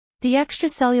The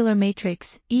extracellular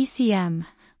matrix, ECM,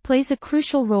 plays a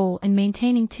crucial role in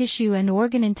maintaining tissue and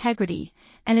organ integrity,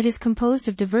 and it is composed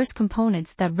of diverse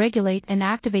components that regulate and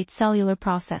activate cellular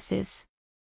processes.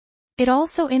 It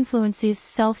also influences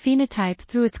cell phenotype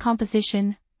through its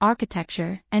composition,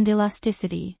 architecture, and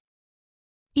elasticity.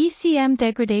 ECM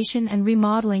degradation and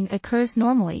remodeling occurs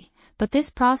normally, but this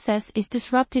process is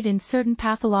disrupted in certain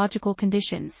pathological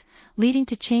conditions, leading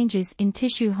to changes in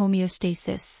tissue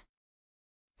homeostasis.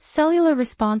 Cellular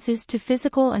responses to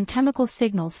physical and chemical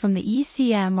signals from the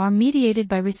ECM are mediated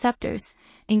by receptors,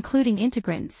 including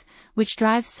integrins, which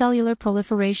drive cellular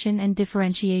proliferation and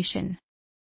differentiation.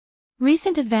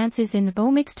 Recent advances in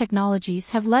omics technologies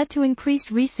have led to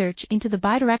increased research into the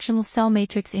bidirectional cell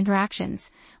matrix interactions,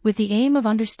 with the aim of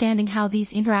understanding how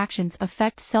these interactions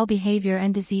affect cell behavior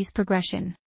and disease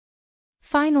progression.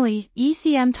 Finally,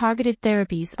 ECM-targeted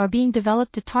therapies are being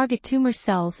developed to target tumor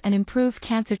cells and improve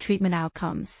cancer treatment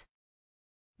outcomes.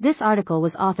 This article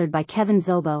was authored by Kevin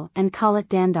Dzobo and Collet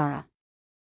Dandara.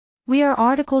 We are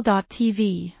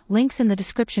RTCLTV, links in the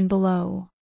description below.